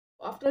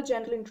After a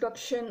general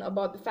introduction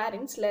about the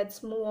pharynx,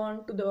 let's move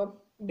on to the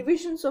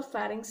divisions of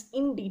pharynx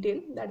in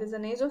detail. That is the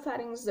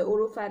nasopharynx, the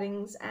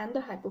oropharynx, and the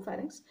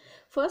hypopharynx.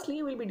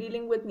 Firstly, we'll be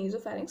dealing with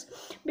nasopharynx.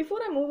 Before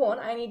I move on,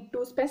 I need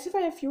to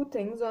specify a few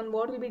things on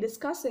what we'll be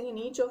discussing in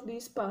each of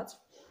these parts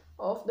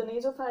of the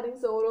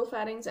nasopharynx, the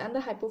oropharynx, and the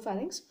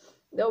hypopharynx.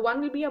 The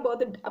one will be about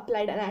the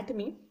applied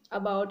anatomy,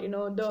 about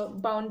the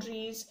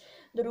boundaries,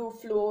 the roof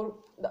floor,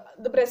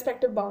 the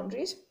respective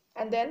boundaries,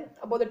 and then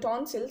about the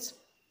tonsils,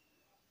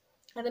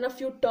 and then a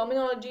few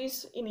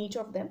terminologies in each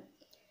of them,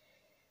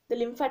 the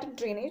lymphatic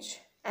drainage,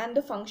 and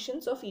the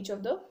functions of each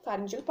of the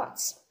pharyngeal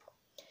parts.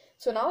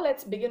 So now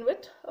let's begin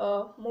with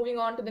moving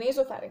on to the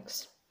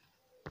nasopharynx.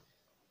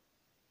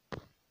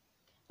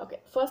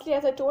 Okay, firstly,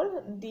 as I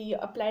told, the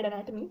applied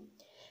anatomy.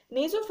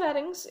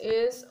 Nasopharynx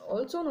is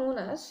also known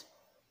as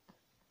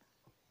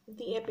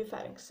the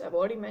epipharynx. I've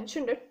already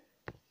mentioned it.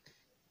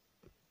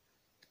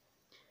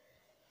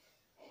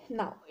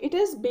 Now, it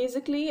is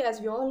basically,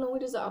 as we all know,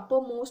 it is the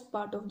uppermost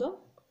part of the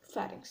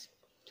pharynx.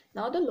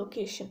 Now the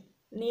location,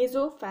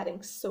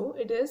 nasopharynx. So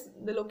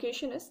the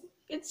location is,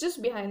 it's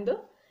just behind the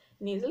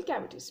nasal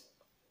cavities.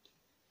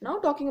 Now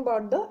talking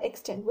about the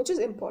extent, which is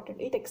important.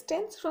 It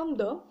extends from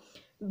the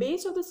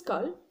base of the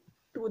skull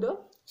to the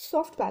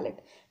soft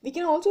palate. We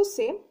can also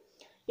say,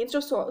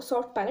 instead of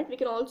soft palate, we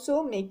can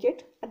also make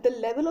it at the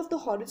level of the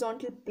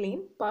horizontal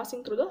plane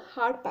passing through the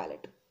hard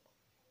palate.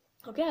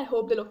 Okay, I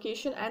hope the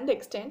location and the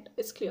extent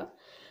is clear.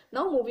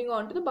 Now moving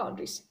on to the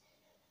boundaries.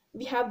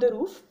 We have the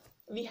roof,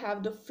 we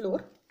have the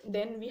floor,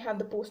 then we have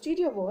the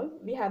posterior wall,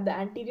 we have the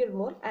anterior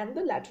wall, and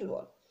the lateral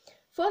wall.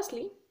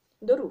 Firstly,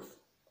 the roof.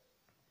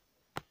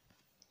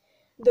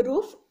 The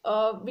roof,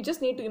 we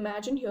just need to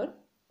imagine here,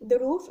 the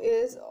roof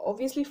is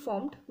obviously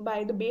formed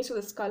by the base of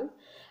the skull,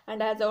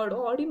 and as I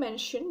already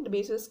mentioned, the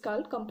base of the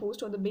skull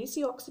composed of the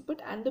basi-occiput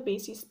and the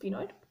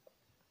basi-sphenoid.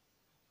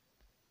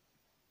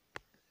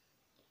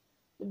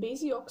 The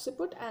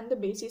basi-occiput and the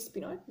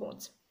basi-sphenoid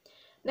bones.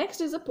 Next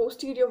is the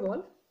posterior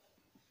wall.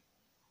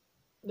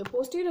 The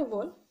posterior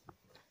wall,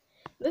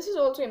 this is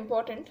also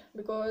important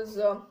because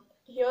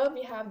here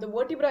we have the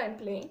vertebra in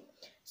play.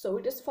 So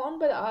it is formed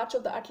by the arch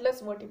of the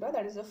atlas vertebra,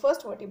 that is the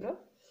first vertebra,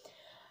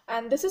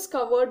 and this is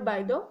covered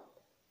by the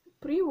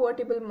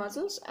prevertebral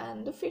muscles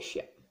and the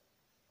fascia.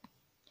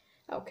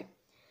 Okay,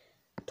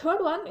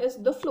 third one is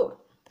the floor.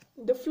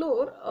 The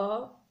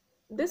floor,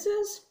 this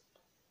is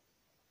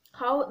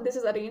how this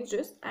is arranged.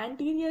 Is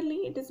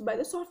anteriorly it is by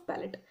the soft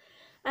palate,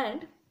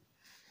 and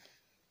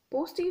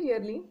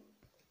posteriorly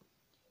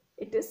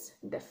it is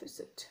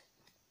deficit,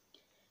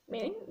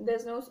 meaning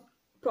there's no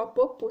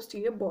proper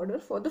posterior border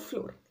for the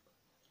floor.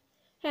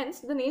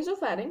 Hence, the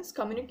nasopharynx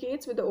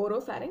communicates with the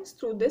oropharynx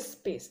through this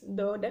space.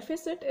 The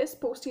deficit is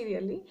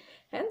posteriorly,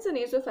 hence the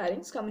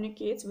nasopharynx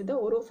communicates with the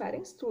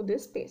oropharynx through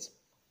this space.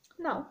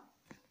 Now,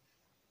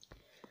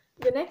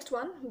 the next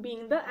one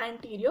being the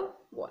anterior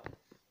wall.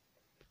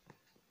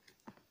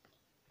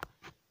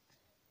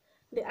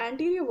 The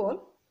anterior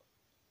wall,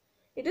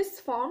 it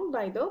is formed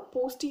by the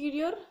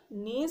posterior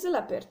nasal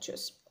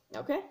apertures,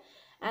 okay,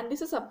 and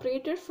this is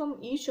separated from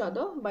each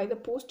other by the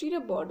posterior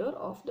border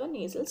of the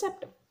nasal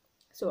septum.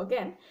 So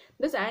again,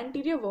 this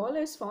anterior wall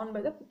is formed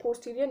by the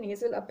posterior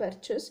nasal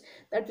apertures,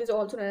 that is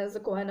also known as the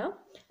choana,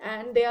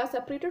 and they are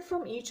separated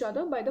from each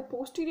other by the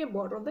posterior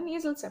border of the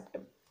nasal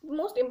septum. The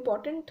most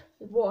important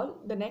wall,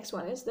 the next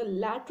one, is the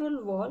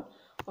lateral wall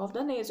of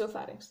the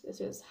nasopharynx. This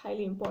is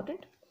highly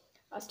important.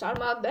 A star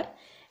mark there.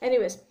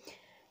 Anyways,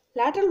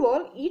 lateral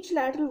wall, each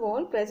lateral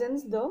wall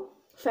presents the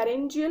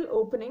pharyngeal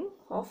opening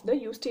of the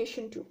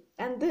eustachian tube,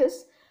 and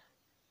this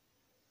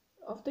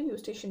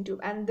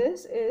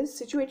is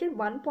situated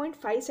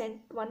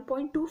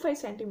 1.25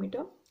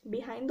 centimeter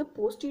behind the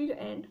posterior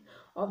end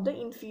of the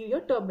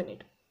inferior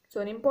turbinate. So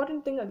an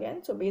important thing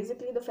again, so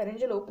basically the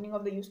pharyngeal opening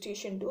of the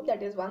eustachian tube,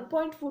 that is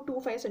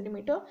 1.25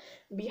 centimeter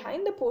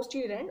behind the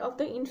posterior end of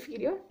the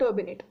inferior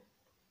turbinate.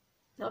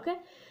 Okay,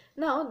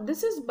 now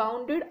this is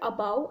bounded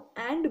above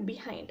and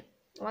behind.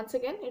 Once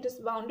again, it is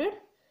bounded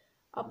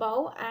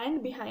above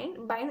and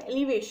behind by an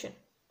elevation,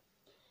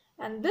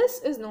 and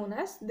this is known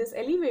as, this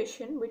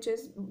elevation which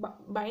is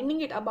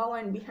binding it above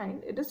and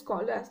behind, it is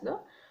called as the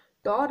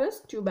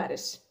torus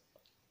tubaris.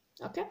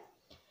 Okay,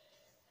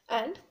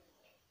 and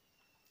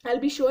I'll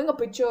be showing a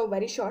picture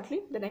very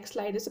shortly. The next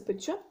slide is a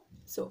picture.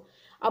 So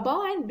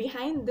above and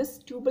behind this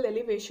tubal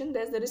elevation,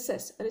 there's the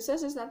recess. A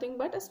recess is nothing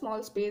but a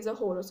small space, a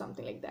hole or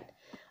something like that.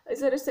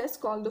 It's a recess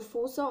called the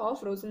fossa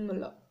of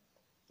Rosenmuller.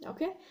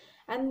 Okay,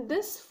 and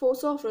this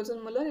fossa of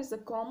Rosenmuller is the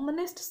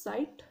commonest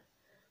site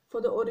for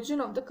the origin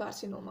of the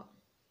carcinoma.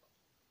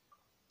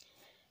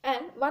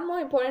 And one more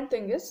important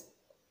thing is,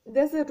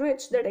 there's a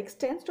ridge that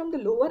extends from the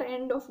lower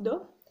end of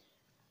the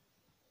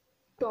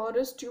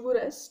torus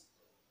tuberous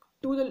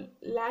to the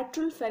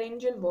lateral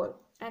pharyngeal wall,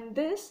 and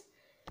this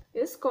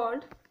is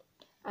called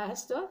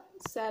as the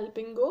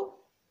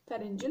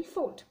salpingopharyngeal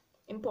fold.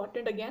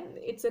 Important again,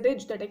 it's a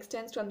ridge that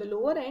extends from the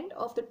lower end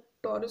of the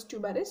torus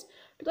tuberous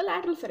to the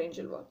lateral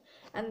pharyngeal wall,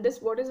 and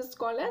this, what is it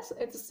called as?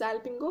 It's a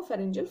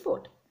salpingopharyngeal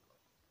fold.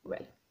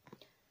 Well,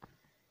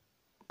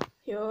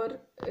 here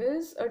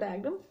is a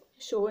diagram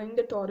showing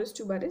the torus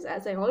tuberous.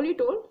 As I already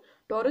told,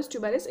 torus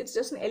tuberous, it's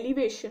just an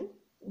elevation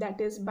that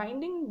is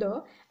binding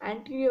the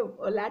anterior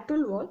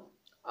lateral wall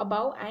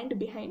above and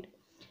behind,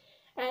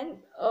 and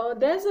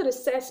there's a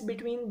recess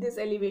between this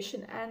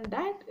elevation, and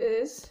that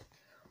is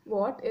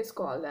what is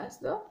called as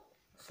the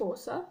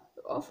fossa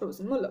of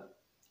Rosenmuller.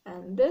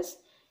 And this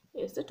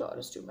is the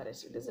torus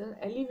tuberous. It is an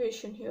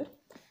elevation here,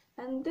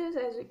 and this,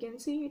 as you can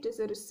see, it is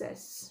a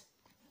recess.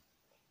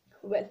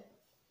 Well,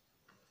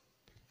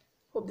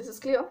 hope this is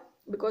clear,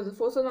 because the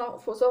fossa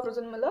of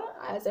Rosenmuller,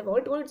 as I've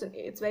already told,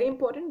 it's very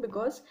important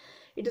because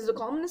it is the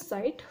commonest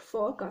site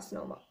for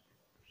carcinoma.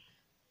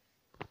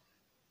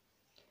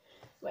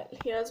 Well,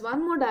 here's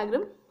one more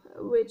diagram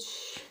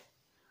which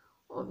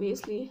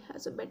obviously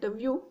has a better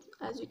view.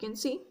 As you can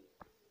see,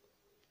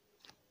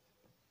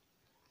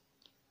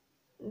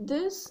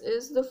 this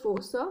is the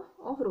fossa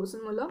of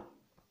Rosenmuller.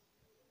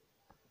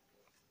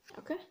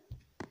 Okay,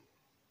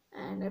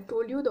 and I've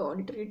told you the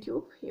auditory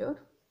tube here,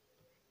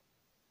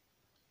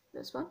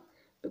 this one,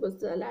 because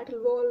the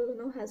lateral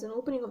wall has an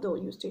opening of the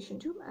eustachian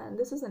tube, and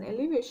this is an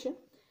elevation,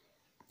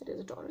 it is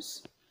a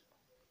torus.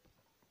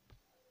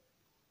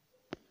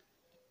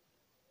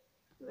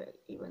 Well,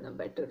 even a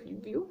better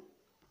view.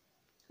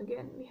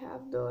 Again, we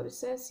have the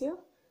recess here,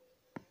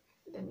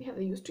 then we have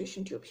the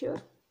eustachian tube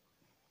here.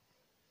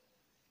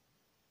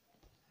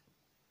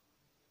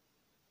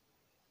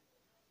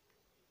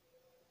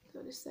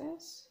 The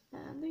recess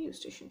and the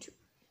eustachian tube.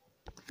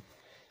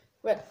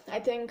 Well, I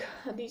think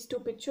these two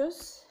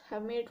pictures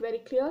have made it very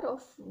clear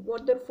of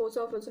what the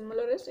fossa of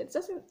Rosenmuller is.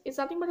 It's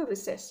nothing but a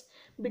recess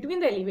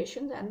between the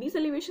elevations, and these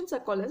elevations are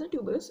called as a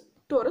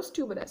torus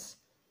tuberous.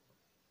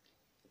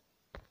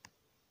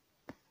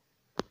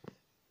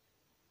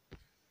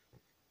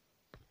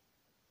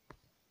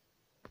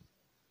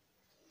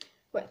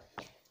 Well,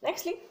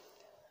 nextly,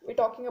 we're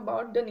talking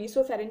about the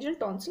nasopharyngeal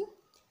tonsil.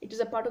 It is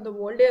a part of the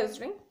Walde's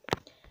ring,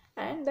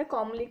 and they're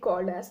commonly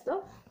called as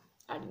the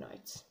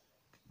adenoids.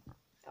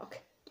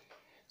 Okay,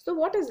 so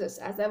what is this?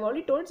 As I've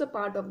already told, it's a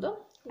part of the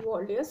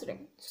Walde's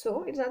ring.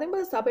 So it's nothing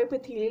but a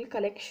subepithelial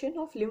collection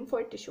of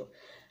lymphoid tissue.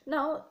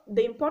 Now,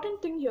 the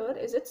important thing here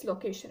is its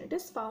location. It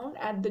is found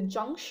at the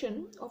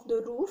junction of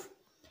the roof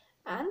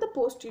and the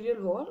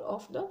posterior wall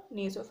of the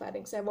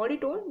nasopharynx. I've already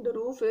told the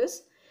roof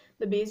is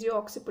the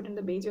basio-occiput and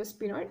the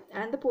basio-sphenoid,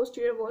 and the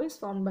posterior wall is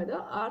formed by the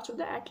arch of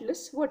the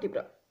atlas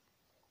vertebra.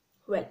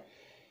 Well,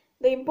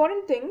 the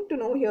important thing to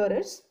know here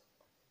is,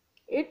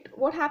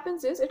 what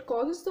happens is it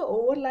causes the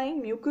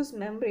overlying mucous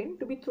membrane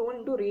to be thrown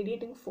into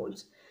radiating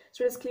folds,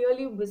 so it is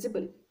clearly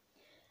visible.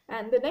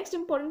 And the next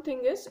important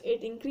thing is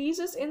it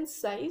increases in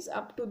size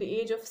up to the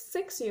age of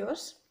 6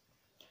 years,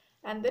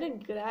 and then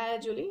it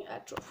gradually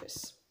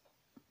atrophies.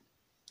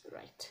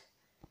 Right.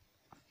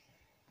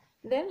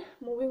 Then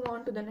moving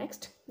on to the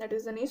next, that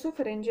is the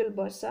nasopharyngeal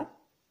bursa.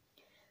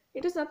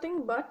 It is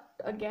nothing but,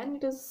 again,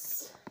 it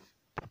is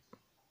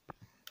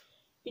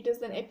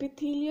an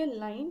epithelial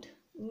lined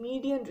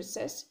median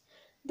recess.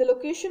 The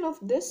location of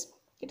this,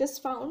 it is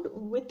found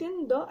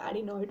within the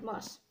adenoid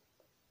mass,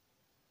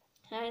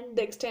 and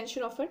the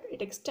extension of it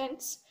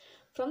extends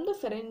from the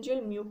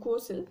pharyngeal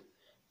mucosal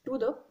to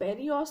the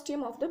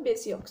periosteum of the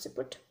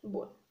basio-occiput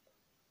bone.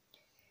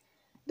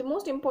 The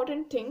most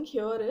important thing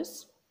here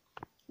is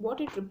what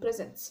it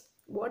represents.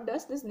 What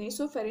does this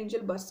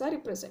nasopharyngeal bursa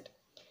represent?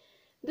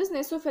 This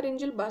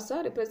nasopharyngeal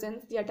bursa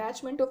represents the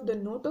attachment of the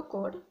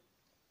notochord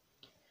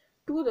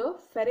to the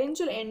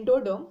pharyngeal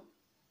endoderm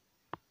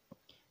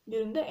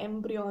during the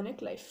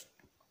embryonic life.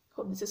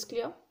 Hope this is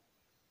clear.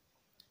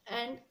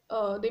 And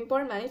the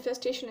important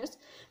manifestation is,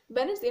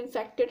 when it's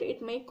infected,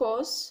 it may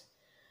cause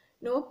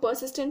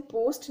persistent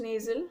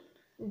post-nasal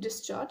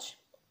discharge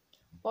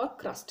or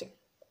crusting.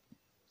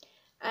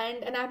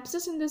 And an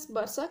abscess in this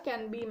bursa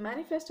can be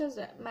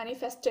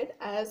manifested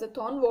as a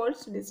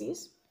Thornwald's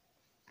disease.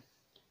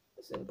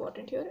 This is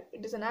important here.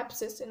 It is an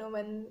abscess,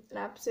 when an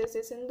abscess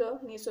is in the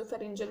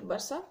nasopharyngeal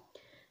bursa,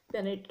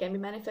 then it can be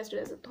manifested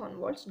as a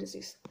Thornwald's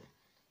disease.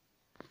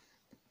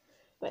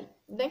 Well,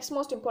 next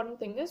most important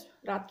thing is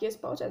Rathke's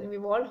pouch. I think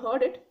we've all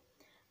heard it.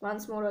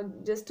 Once more,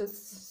 just a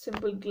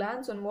simple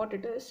glance on what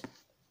it is.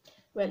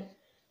 Well,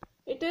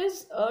 it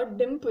is a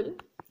dimple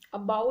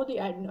above the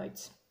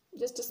adenoids.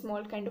 Just a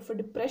small kind of a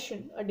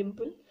depression, a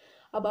dimple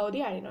above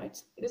the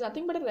adenoids. It is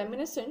nothing but a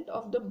reminiscent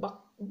of the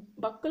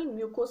buccal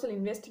mucosal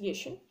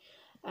investigation,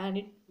 and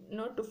it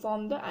to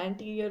form the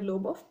anterior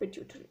lobe of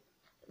pituitary.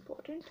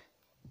 Important.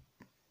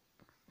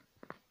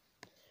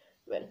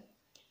 Well,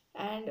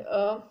 and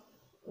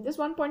this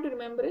one point to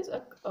remember is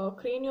a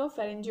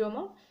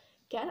craniopharyngioma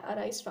can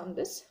arise from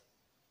this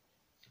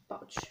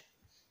pouch.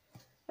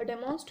 A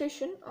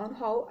demonstration on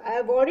how I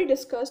have already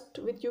discussed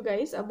with you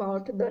guys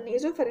about the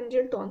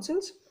nasopharyngeal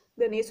tonsils,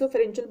 the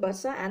nasopharyngeal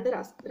bursa, and the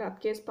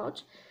Rathke's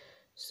pouch.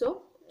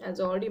 So, as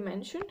already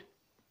mentioned,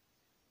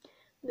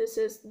 this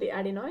is the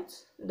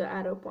adenoids, the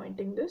arrow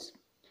pointing this.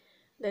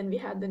 Then we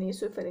have the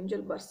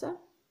nasopharyngeal bursa.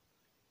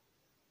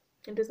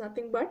 It is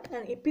nothing but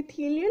an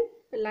epithelial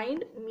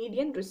lined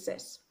median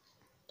recess.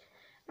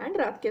 and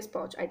Rathke's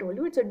pouch. I told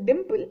you it's a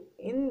dimple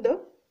in the,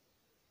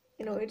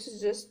 it's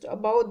just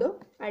above the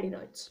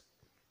adenoids.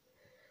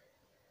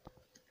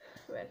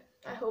 Well,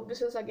 I hope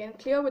this is again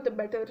clear with a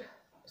better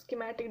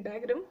schematic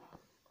diagram.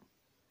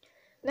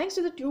 Next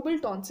is the tubal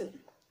tonsil.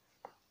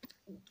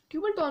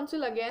 Tubal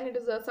tonsil, again, it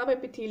is a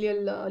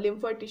subepithelial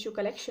lymphoid tissue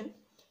collection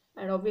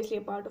and obviously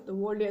a part of the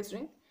Wohl's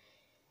ring.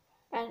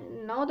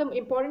 And now the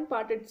important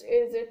part is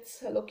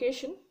its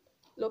location.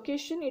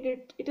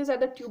 It is at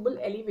the tubal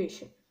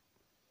elevation.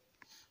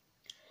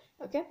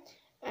 Okay,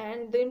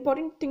 and the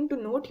important thing to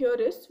note here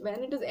is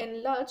when it is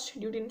enlarged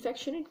due to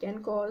infection, it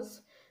can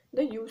cause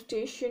the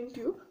eustachian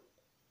tube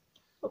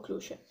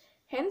occlusion.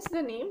 Hence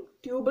the name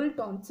tubal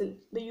tonsil.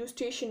 The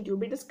eustachian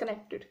tube, it is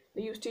connected.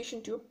 The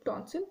eustachian tube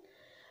tonsil,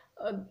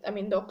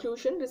 the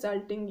occlusion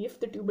resulting if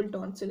the tubal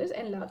tonsil is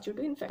enlarged due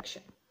to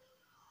infection.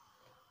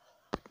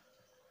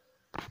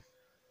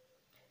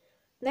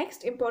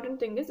 Next important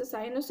thing is the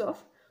sinus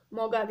of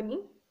Morgagni.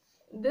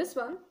 This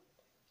one,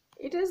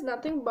 it is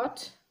nothing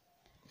but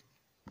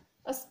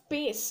a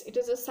space. It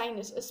is a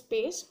sinus, a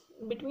space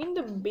between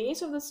the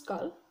base of the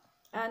skull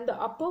and the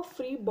upper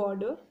free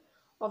border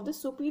of the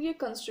superior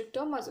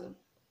constrictor muscle.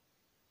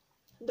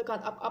 The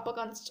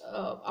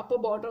upper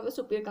border of the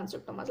superior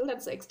constrictor muscle,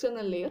 that's the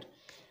external layer.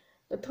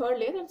 The third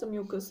layer, that's the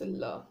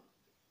mucosal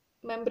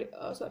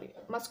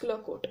muscular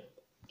coat.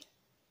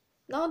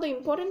 Now the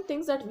important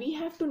things that we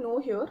have to know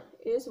here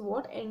is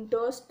what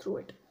enters through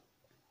it.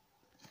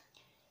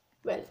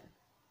 Well,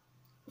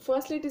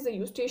 firstly it is the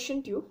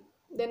eustachian tube,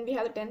 then we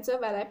have the tensor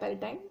valli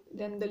palatine,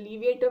 then the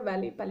levator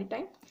valli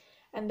palatine,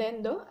 and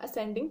then the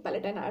ascending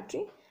palatine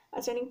artery.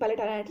 Ascending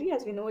palatine artery,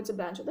 as we know, it's a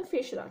branch of the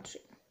facial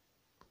artery.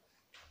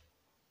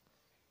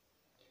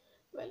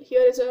 Well,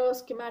 here is a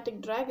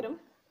schematic diagram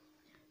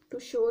to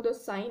show the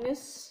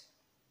sinus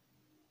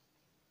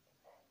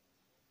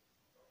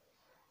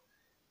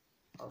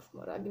of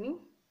Morgagni.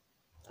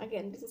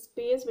 Again, this is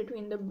space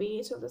between the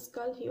base of the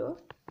skull here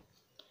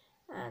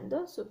and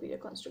the superior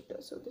constrictor.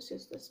 So this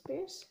is the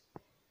space,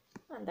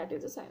 and that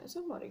is the sinus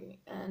of Morgagni.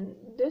 And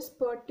this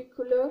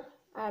particular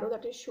arrow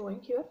that is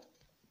showing here,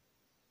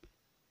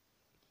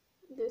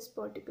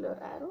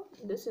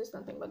 this is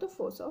nothing but the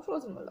fossa of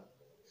Rosenmuller.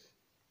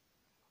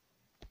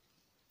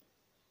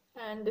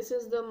 And this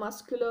is the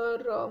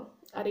muscular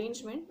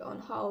arrangement on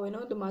how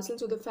the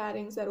muscles of the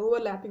pharynx are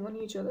overlapping on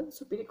each other, the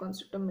superior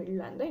constrictor,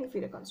 middle, and the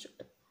inferior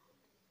constrictor.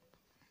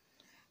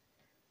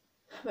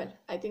 Well,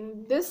 I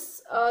think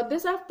this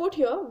I've put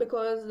here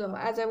because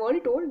as I've already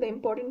told, the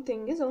important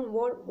thing is on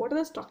what are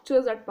the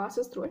structures that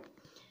passes through it.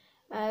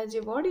 As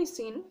you've already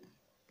seen,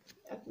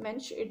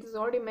 it is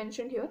already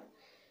mentioned here,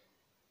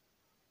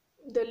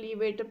 the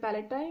levator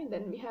palatine,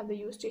 then we have the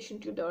eustachian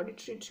tube, the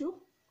auditory tube.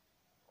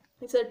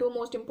 These are the two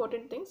most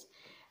important things,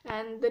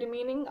 and the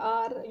remaining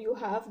are, you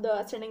have the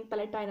ascending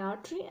palatine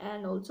artery,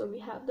 and also we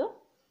have the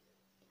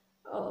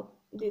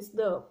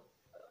the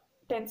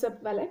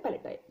tensor valli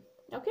palatine.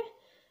 Okay,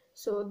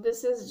 so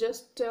this is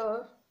just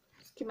a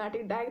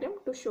schematic diagram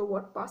to show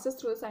what passes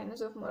through the sinus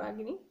of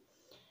Morgagni.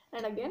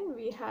 And again,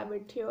 we have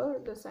it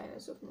here, the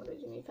sinus of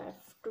Morgagni. If I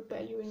have to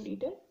tell you in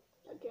detail,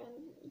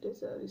 again, it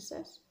is a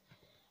recess,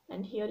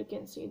 and here you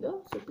can see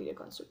the superior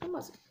constrictor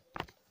muscle.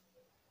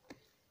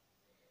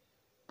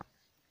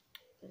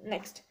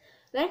 Next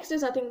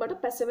is nothing but a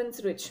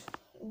Passavant's ridge.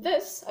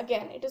 This,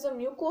 again, it is a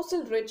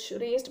mucosal ridge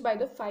raised by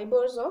the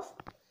fibers of,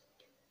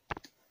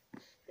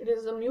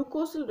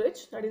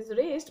 that is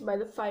raised by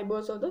the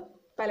fibers of the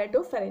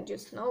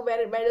palatopharyngeus. Now,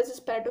 where does this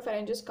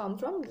palatopharyngeus come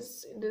from?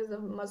 This is the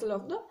muscle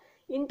of the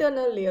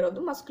internal layer of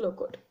the muscular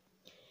coat.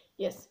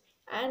 Yes,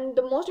 and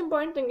the most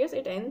important thing is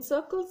it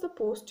encircles the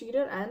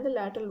posterior and the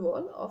lateral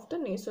wall of the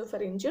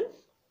nasopharyngeal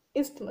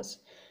isthmus.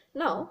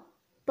 Now,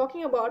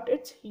 talking about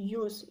its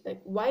use, like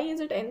why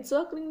is it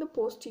encircling the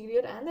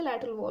posterior and the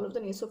lateral wall of the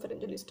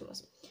nasopharyngeal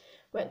isthmus?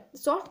 Well, the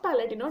soft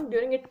palate,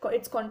 during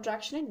its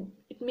contraction,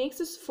 it makes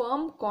this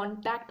firm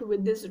contact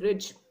with this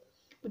ridge,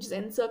 which is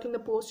encircling the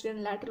posterior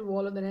and lateral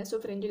wall of the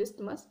nasopharyngeal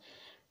isthmus,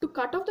 to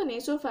cut off the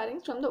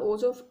nasopharynx from the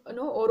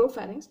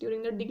oropharynx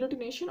during the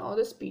deglutition or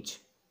the speech.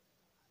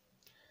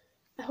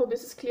 I hope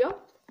this is clear.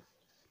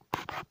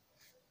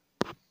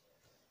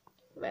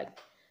 Well,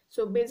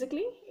 so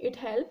basically it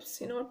helps,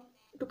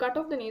 to cut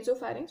off the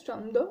nasopharynx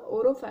from the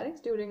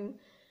oropharynx during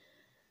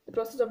the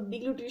process of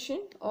deglutition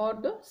or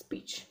the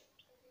speech.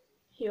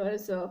 Here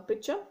is a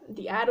picture,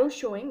 the arrow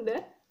showing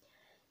there,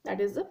 that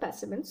is the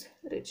Passavant's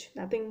ridge,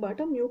 nothing but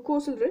a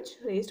mucosal ridge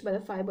raised by the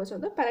fibers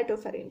of the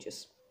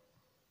palatopharyngeus.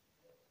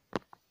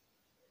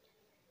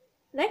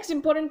 Next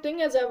important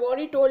thing, as I've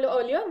already told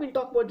earlier, we'll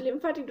talk about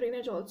lymphatic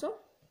drainage also.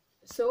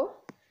 So,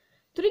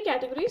 three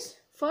categories.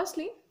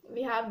 Firstly,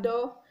 we have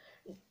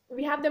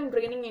them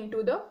draining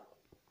into the,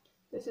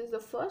 this is the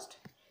first,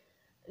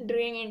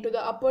 draining into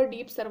the upper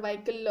deep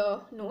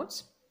cervical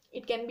nodes.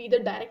 It can be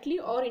either directly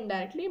or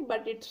indirectly,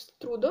 but it's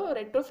through the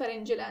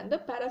retropharyngeal and the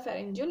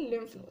parapharyngeal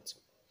lymph nodes.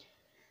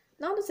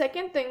 Now the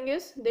second thing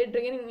is they're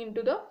draining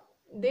into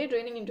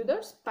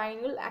the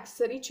spinal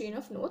accessory chain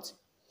of nodes,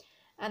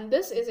 and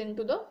this is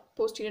into the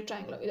posterior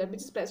triangle,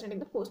 which is present in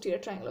the posterior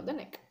triangle of the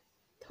neck.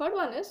 Third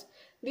one is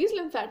these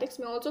lymphatics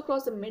may also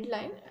cross the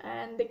midline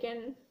and they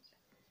can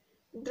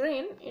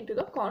drain into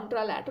the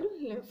contralateral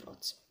lymph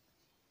nodes.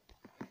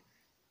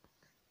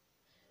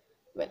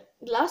 Well,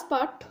 the last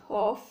part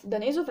of the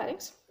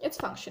nasopharynx, its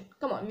function.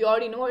 Come on, we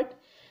already know it.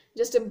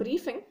 Just a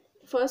briefing.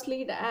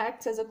 Firstly, it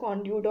acts as a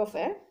conduit of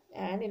air,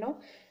 and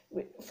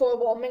for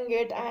warming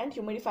it and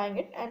humidifying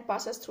it, and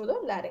passes through the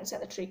larynx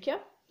and the trachea.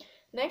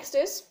 Next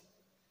is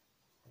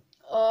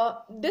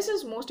this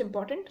is most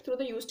important, through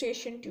the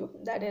eustachian tube,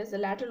 that is the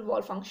lateral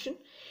wall function.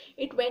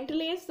 It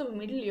ventilates the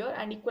middle ear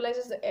and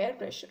equalizes the air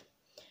pressure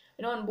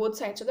on both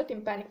sides of the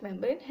tympanic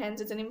membrane.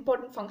 Hence, it's an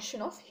important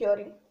function of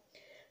hearing.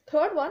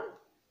 Third one,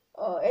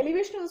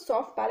 elevation of the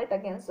soft palate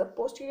against the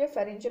posterior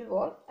pharyngeal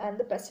wall and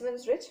the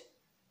Percival's ridge.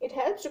 It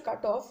helps to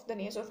cut off the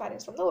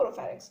nasopharynx from the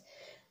oropharynx,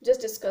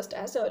 just discussed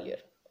as earlier.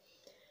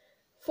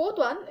 Fourth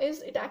one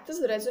is it acts as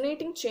the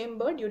resonating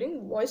chamber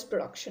during voice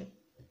production.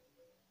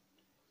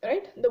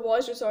 Right? The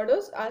voice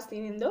disorders are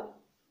seen in the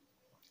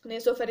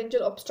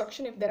nasopharyngeal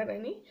obstruction, if there are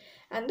any,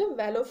 and the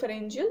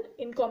valopharyngeal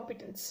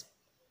incompetence.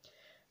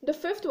 The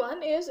fifth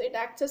one is it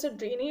acts as a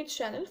drainage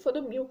channel for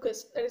the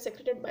mucus that is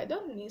secreted by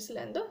the nasal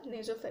and the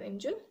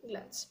nasopharyngeal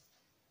glands.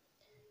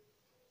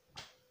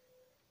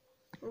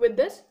 With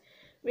this,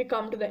 we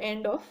come to the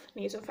end of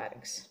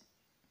nasopharynx.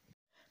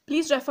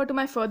 Please refer to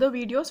my further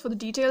videos for the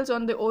details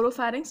on the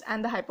oropharynx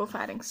and the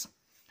hypopharynx.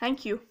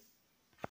 Thank you.